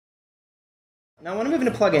Now I want to move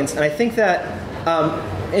into plugins, and I think that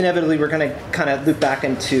inevitably we're going to kind of loop back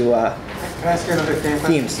into Can I ask you another theme?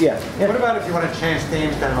 themes. Yeah. What about if you want to change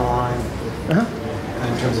themes down the line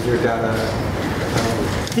in terms of your data?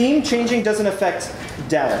 Theme changing doesn't affect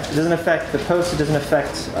data. It doesn't affect the post. It doesn't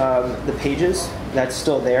affect the pages. That's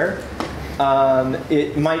still there.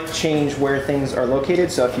 It might change where things are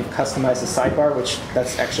located. So if you've customized the sidebar, which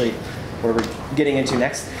that's actually where we're getting into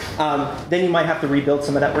next, then you might have to rebuild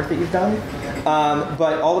some of that work that you've done.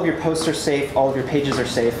 But all of your posts are safe. All of your pages are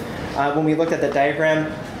safe. When we looked at the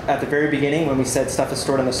diagram at the very beginning, when we said stuff is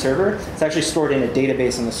stored on the server, it's actually stored in a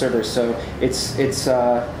database on the server. So it's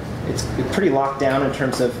pretty locked down in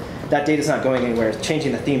terms of that data's not going anywhere.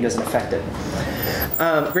 Changing the theme doesn't affect it.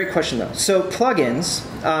 Great question, though. So plugins,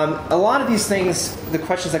 a lot of these things, the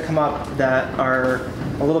questions that come up that are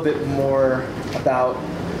a little bit more about,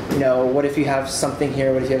 what if you have something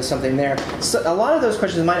here, what if you have something there? So a lot of those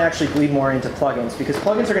questions might actually bleed more into plugins, because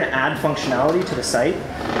plugins are going to add functionality to the site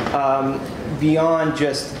beyond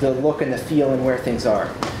just the look and the feel and where things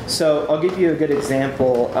are. So I'll give you a good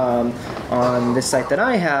example on this site that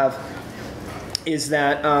I have, is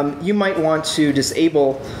that you might want to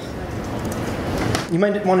disable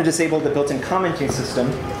the built-in commenting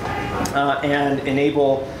system and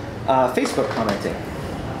enable Facebook commenting.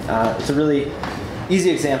 It's a really easy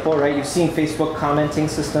example, right? You've seen Facebook commenting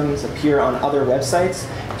systems appear on other websites.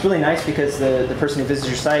 It's really nice because the person who visits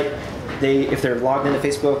your site, if they're logged into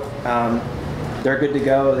Facebook, they're good to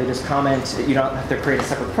go. They just comment. You don't have to create a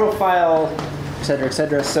separate profile, et cetera, et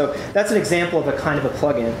cetera. So that's an example of a kind of a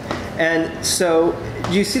plugin. And so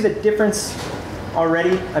do you see the difference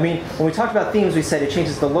already? I mean, when we talked about themes, we said it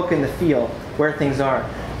changes the look and the feel, where things are.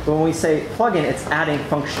 But when we say plugin, it's adding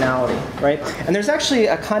functionality, right? And there's actually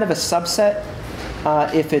a kind of a subset,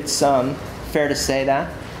 if it's fair to say that,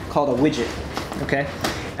 called a widget, okay?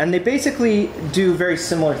 And they basically do very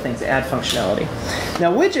similar things, they add functionality.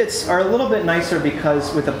 Now widgets are a little bit nicer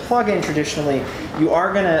because with a plugin traditionally, you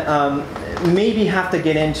are going to maybe have to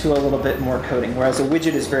get into a little bit more coding, whereas a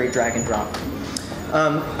widget is very drag and drop.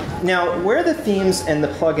 Now where the themes and the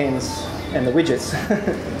plugins and the widgets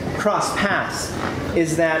cross paths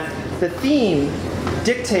is that the theme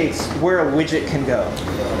dictates where a widget can go.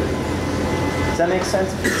 Does that make sense?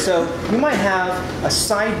 So you might have a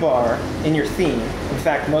sidebar in your theme. In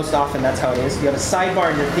fact, most often that's how it is. You have a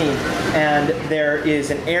sidebar in your theme, and there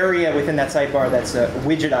is an area within that sidebar that's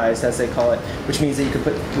widgetized, as they call it, which means that you can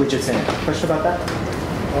put widgets in it. Question about that?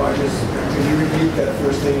 Can you repeat that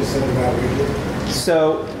first thing you said about widgets?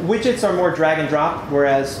 So widgets are more drag and drop,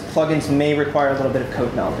 whereas plugins may require a little bit of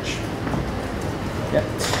code knowledge. Yeah.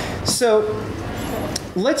 So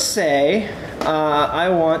let's say I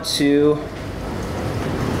want to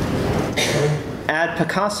add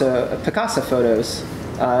Picasso photos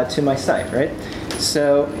to my site, right?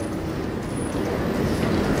 So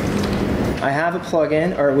I have a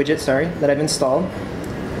plugin, or a widget, sorry, that I've installed.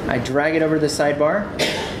 I drag it over to the sidebar,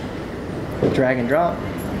 drag and drop,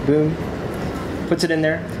 boom, puts it in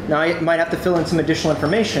there. Now I might have to fill in some additional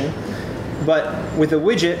information, but with a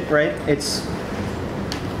widget, right, it's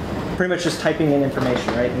pretty much just typing in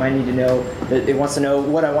information, right? It might need to know, that it wants to know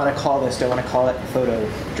what I want to call this. Do I want to call it photo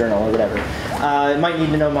journal or whatever? It might need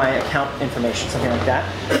to know my account information, something like that.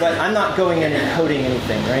 But I'm not going in and coding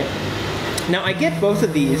anything, right? Now I get both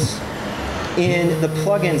of these in the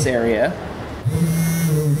plugins area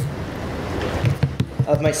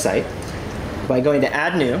of my site by going to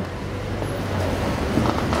Add New,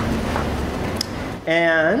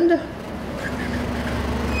 and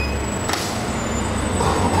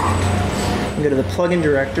go to the plugin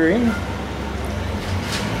directory, and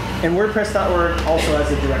WordPress.org also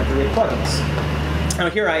has a directory of plugins.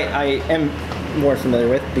 Now here I am more familiar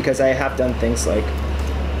with, because I have done things like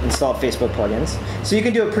install Facebook plugins. So you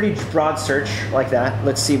can do a pretty broad search like that.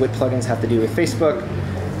 Let's see what plugins have to do with Facebook.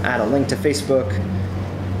 Add a link to Facebook.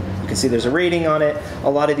 You can see there's a rating on it. A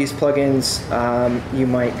lot of these plugins, you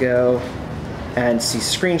might go and see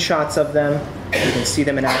screenshots of them. You can see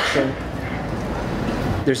them in action.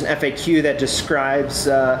 There's an FAQ that describes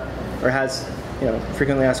or has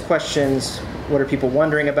frequently asked questions. What are people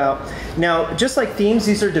wondering about? Now, just like themes,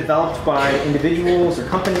 these are developed by individuals or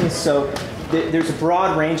companies, so there's a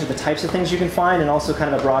broad range of the types of things you can find, and also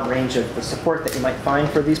kind of a broad range of the support that you might find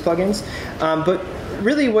for these plugins. But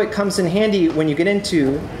really what comes in handy when you get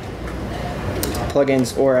into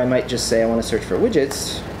plugins, or I might just say I want to search for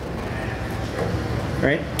widgets,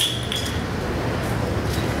 right?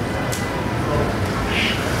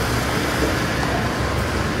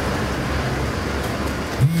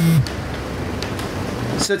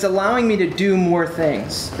 So it's allowing me to do more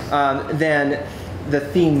things than the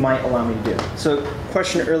theme might allow me to do. So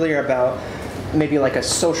question earlier about maybe like a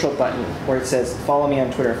social button where it says follow me on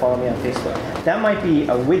Twitter, follow me on Facebook. That might be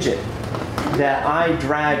a widget that I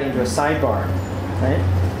drag into a sidebar, right?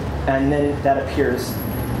 And then that appears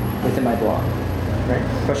within my blog, right?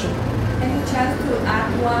 Question? Any chance to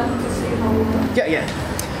add one to see how it works? Yeah.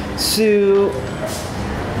 So,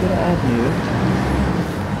 what add new?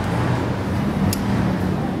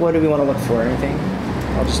 What do we want to look for? Anything?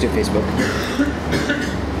 I'll just do Facebook.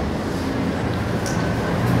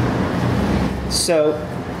 So,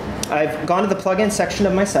 I've gone to the plugin section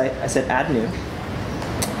of my site. I said add new.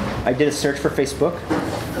 I did a search for Facebook.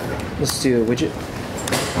 Let's do a widget.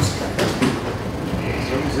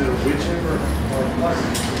 So is it a widget or a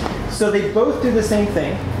plugin? So they both do the same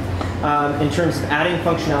thing in terms of adding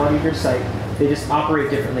functionality to your site. They just operate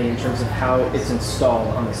differently in terms of how it's installed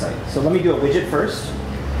on the site. So let me do a widget first.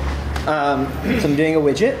 So I'm doing a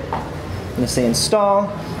widget. I'm going to say install.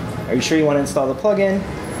 Are you sure you want to install the plugin?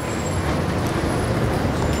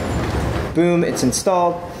 Boom, it's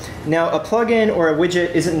installed. Now a plugin or a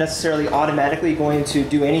widget isn't necessarily automatically going to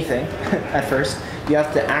do anything at first. You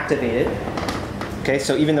have to activate it. Okay,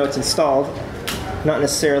 so even though it's installed, not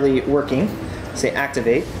necessarily working, say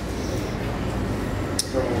activate.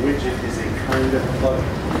 So a widget is a kind of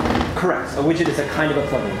plugin? Correct, a widget is a kind of a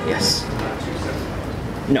plugin, yes.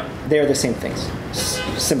 No, they're the same things,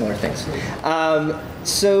 similar things.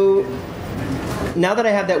 So now that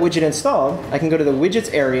I have that widget installed, I can go to the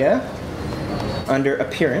widgets area under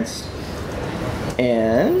appearance,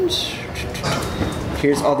 and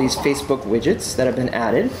here's all these Facebook widgets that have been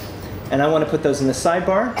added, and I want to put those in the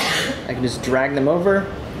sidebar. I can just drag them over.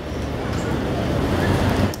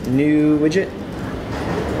 New widget.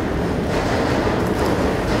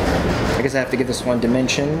 I guess I have to give this one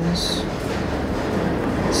dimensions.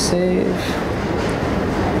 Save.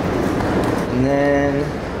 And then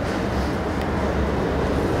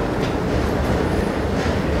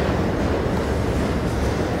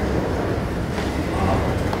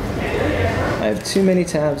I have too many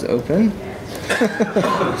tabs open.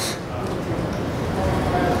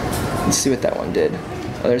 Let's see what that one did.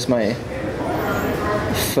 Oh, there's my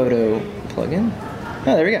photo plugin.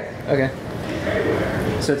 Oh, there we go. Okay.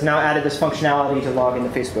 So it's now added this functionality to log into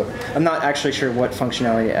Facebook. I'm not actually sure what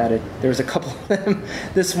functionality it added. There was a couple of them.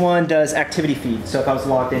 This one does activity feed. So if I was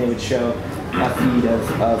logged in, it would show a feed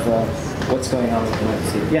of what's going on with my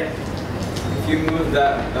feed. Yeah? If you move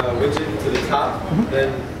that widget to the top,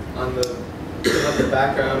 then on the not the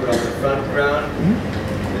background, but on the front ground,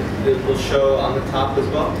 it will show on the top as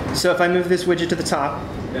well. So if I move this widget to the top,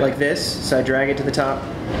 like this, so I drag it to the top.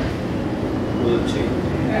 Will it change?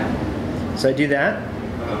 Yeah. So I do that,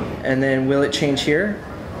 and then will it change here?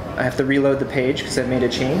 I have to reload the page because I've made a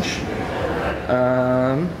change.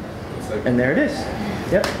 And there it is.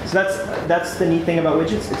 Yep. So that's the neat thing about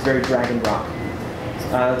widgets. It's very drag and drop.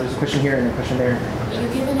 There's a question here and a question there. You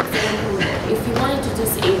give an example. If you wanted to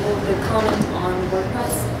disable the comment on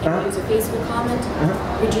WordPress and use a Facebook comment,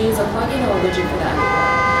 would you use a plugin or a widget for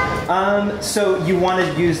that? So you want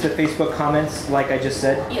to use the Facebook comments, like I just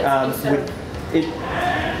said. Yes,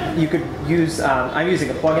 You could use. I'm using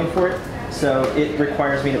a plugin for it, so it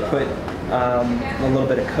requires me to put a little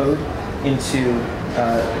bit of code into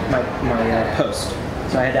my post.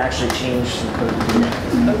 So I had to actually change some code to do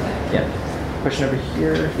that. Okay. Yeah. Question over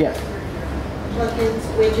here. Yeah. Plugins,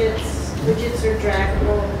 widgets. Widgets are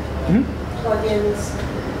draggable. Plugins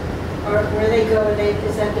are where they go.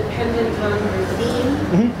 Is that dependent on your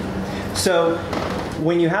theme? So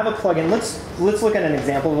when you have a plugin, let's look at an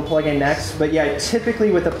example of a plugin next. But yeah,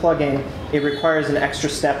 typically with a plugin, it requires an extra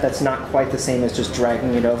step that's not quite the same as just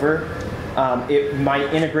dragging it over. It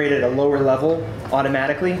might integrate at a lower level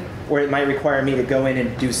automatically, or it might require me to go in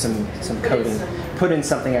and do some coding, put in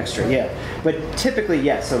something extra. Yeah, but typically,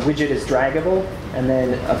 yes, a widget is draggable, and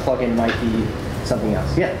then a plugin might be something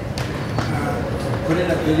else. Yeah. Put in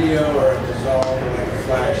a video or a dissolve like a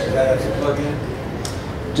flash. Is that as a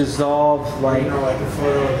plugin? Dissolve like. You know, like a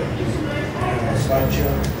photo, a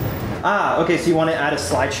slideshow. Ah, okay, so you want to add a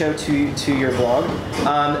slideshow to your blog.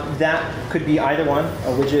 That could be either one,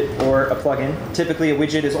 a widget or a plugin. Typically, a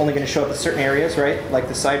widget is only going to show up in certain areas, right? Like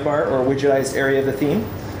the sidebar or a widgetized area of the theme.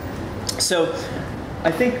 So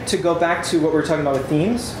I think to go back to what we were talking about with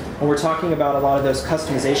themes, when we're talking about a lot of those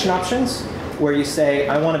customization options, where you say,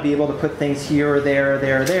 I want to be able to put things here or there or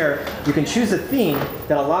there or there, you can choose a theme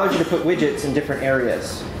that allows you to put widgets in different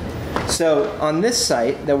areas. So on this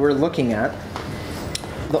site that we're looking at,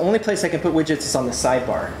 the only place I can put widgets is on the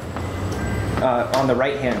sidebar, on the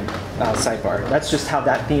right-hand sidebar. That's just how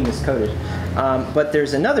that theme is coded. But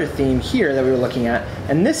there's another theme here that we were looking at,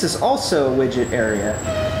 and this is also a widget area.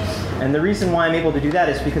 And the reason why I'm able to do that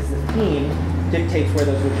is because the theme dictates where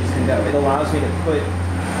those widgets can go. It allows me to put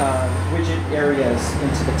widget areas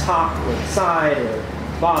into the top or the side or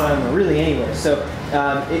bottom or really anywhere. So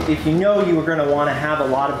if you know you are going to want to have a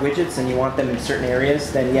lot of widgets and you want them in certain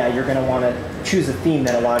areas, then yeah, you're going to want to choose a theme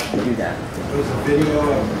that allows you to do that. Was a video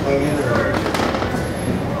a plugin or a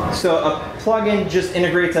widget? So a plugin just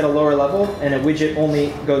integrates at a lower level, and a widget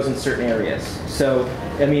only goes in certain areas. So,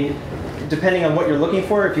 I mean, depending on what you're looking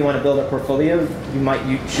for, if you want to build a portfolio, you might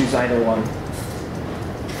choose either one.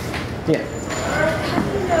 Yeah.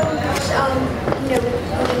 How do you know,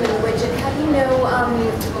 with the widget, how do you know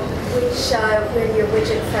where your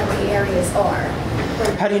widget-friendly areas are?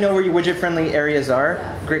 How do you know where your widget-friendly areas are?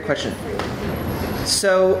 Yeah. Great question.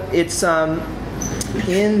 So it's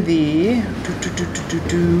in the.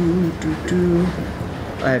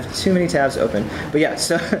 I have too many tabs open. But yeah,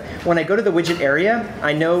 so when I go to the widget area,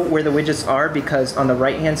 I know where the widgets are because on the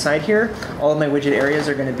right-hand side here, all of my widget areas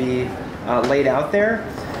are going to be laid out there.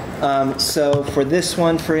 So for this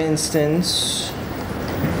one, for instance,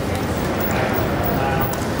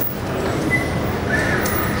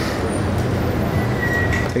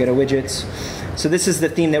 I go to widgets. So this is the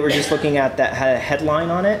theme that we're just looking at that had a headline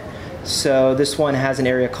on it. So this one has an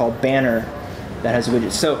area called banner that has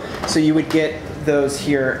widgets. So you would get those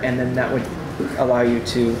here, and then that would allow you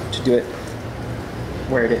to do it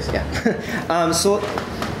where it is. Yeah. So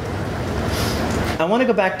I want to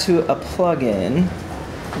go back to a plugin.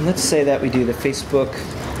 And let's say that we do the Facebook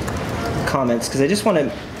comments, because I just want to,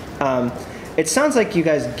 it sounds like you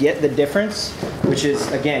guys get the difference, which is,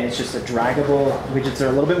 again, it's just a draggable, widgets are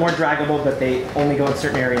a little bit more draggable, but they only go in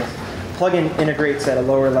certain areas. Plugin integrates at a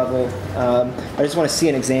lower level. I just want to see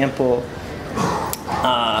an example.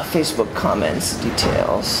 Facebook comments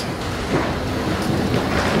details.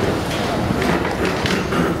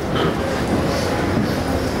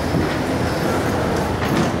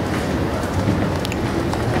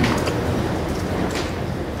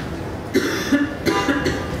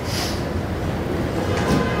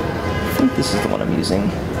 This is the one I'm using.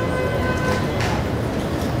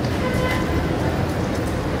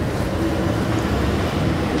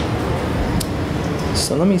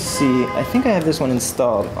 So let me see. I think I have this one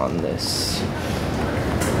installed on this.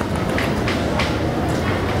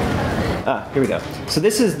 Here we go. So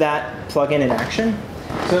this is that plugin in action.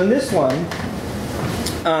 So in this one,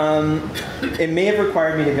 it may have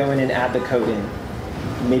required me to go in and add the code in.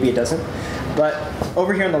 Maybe it doesn't. But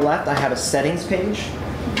over here on the left, I have a settings page.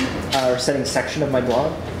 Or settings section of my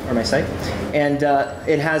blog or my site, and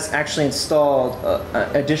it has actually installed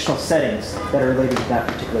additional settings that are related to that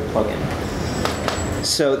particular plugin.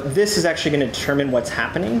 So this is actually going to determine what's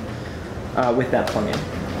happening with that plugin.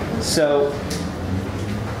 So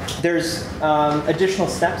there's additional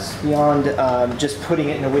steps beyond just putting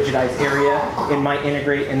it in a widgetized area. It might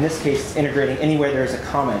integrate, in this case, it's integrating anywhere there's a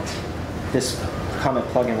comment. This comment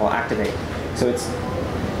plugin will activate. So it's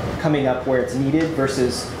coming up where it's needed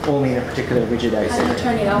versus only in a particular widgetized area. How do you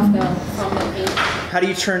turn it off though from the page? How do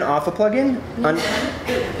you turn off a plugin?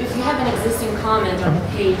 If you have an existing comment on the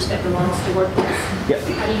page that belongs to WordPress, Yep.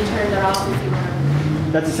 how do you turn that off if you want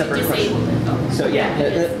to? That's a separate question. So yeah,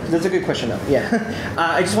 that's a good question though. Yeah,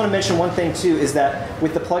 I just want to mention one thing too, is that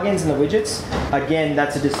with the plugins and the widgets, again,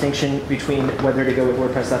 that's a distinction between whether to go with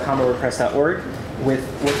WordPress.com or WordPress.org. With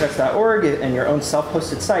WordPress.org and your own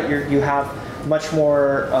self-hosted site, you have much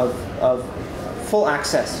more of full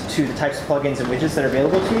access to the types of plugins and widgets that are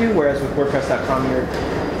available to you, whereas with WordPress.com, you're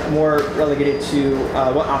more relegated to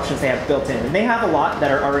what options they have built in. And they have a lot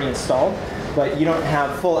that are already installed, but you don't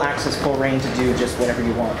have full access, full reign to do just whatever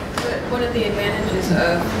you want. But one of the advantages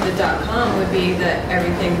of the .com would be that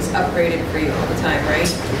everything's upgraded for you all the time, right?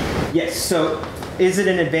 Yes, so is it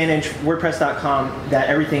an advantage, WordPress.com, that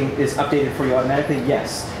everything is updated for you automatically?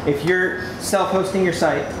 Yes. If you're self-hosting your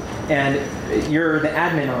site and you're the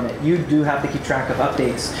admin on it, you do have to keep track of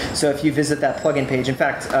updates. So if you visit that plugin page, in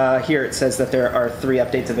fact, here it says that there are 3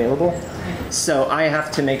 updates available. So I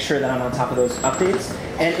have to make sure that I'm on top of those updates.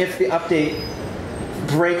 And if the update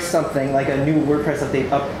breaks something, like a new WordPress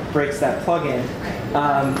update breaks that plugin,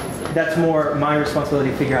 that's more my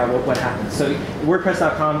responsibility to figure out what happened. So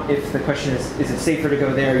WordPress.com, if the question is it safer to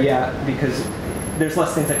go there? Yeah, because there's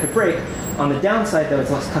less things that could break. On the downside, though, it's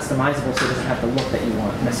less customizable, so it doesn't have the look that you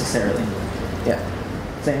want necessarily. Yeah.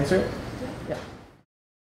 Does that answer it?